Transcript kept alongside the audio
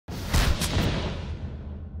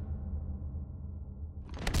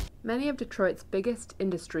Many of Detroit's biggest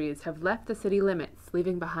industries have left the city limits,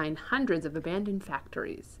 leaving behind hundreds of abandoned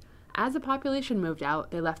factories. As the population moved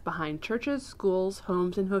out, they left behind churches, schools,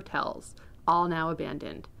 homes, and hotels, all now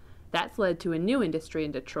abandoned. That's led to a new industry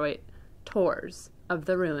in Detroit, tours of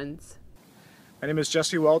the ruins. My name is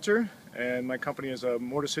Jesse Welter, and my company is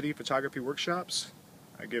Motor City Photography Workshops.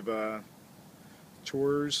 I give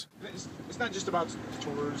tours. It's not just about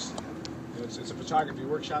tours. It's a photography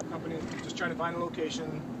workshop company. Just trying to find a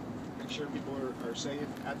location, make sure people are safe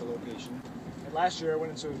at the location. And last year I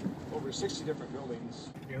went into over 60 different buildings.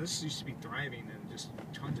 This used to be thriving and just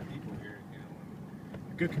tons of people here.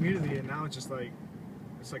 A good community, and now it's just like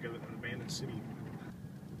it's like an abandoned city.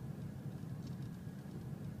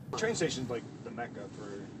 The train station's like the mecca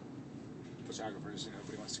for photographers.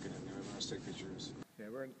 Everybody wants to get in there. Everybody wants to take pictures. Yeah,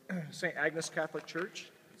 we're in St. Agnes Catholic Church.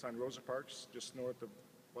 It's on Rosa Parks, just north of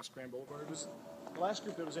West Grand Boulevard. The last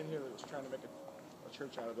group that was in here that was trying to make a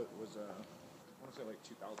church out of it was, I want to say like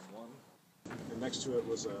 2001. And next to it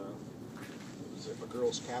was a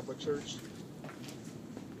girls' Catholic church.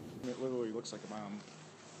 And it literally looks like a bomb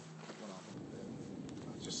went off.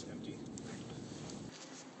 It's just empty.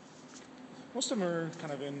 Most of them are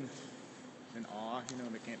kind of in awe,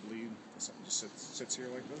 and they can't believe that something just sits here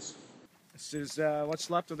like this. This is what's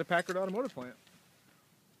left of the Packard Automotive plant.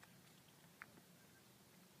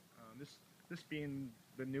 This being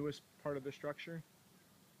the newest part of the structure,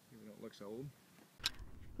 even though it looks old.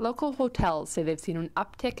 Local hotels say they've seen an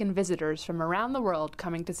uptick in visitors from around the world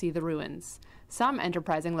coming to see the ruins. Some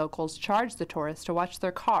enterprising locals charge the tourists to watch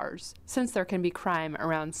their cars, since there can be crime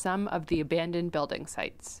around some of the abandoned building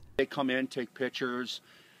sites. They come in, take pictures.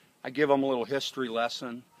 I give them a little history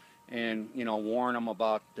lesson and, warn them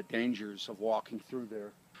about the dangers of walking through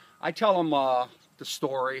there. I tell them the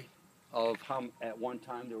story of how at one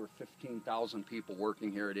time there were 15,000 people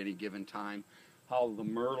working here at any given time, how the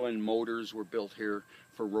Merlin motors were built here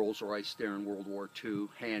for Rolls-Royce there in World War II,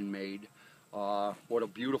 handmade. What a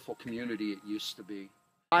beautiful community it used to be.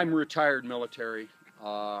 I'm retired military.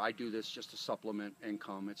 I do this just to supplement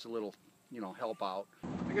income. It's a little, help out.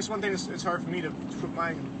 I guess one thing it's hard for me to put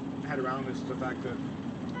my head around is the fact that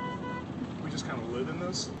we just kind of live in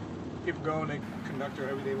this. People go and they conduct their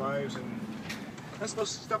everyday lives, and that's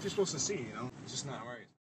stuff you're supposed to see, It's just not right.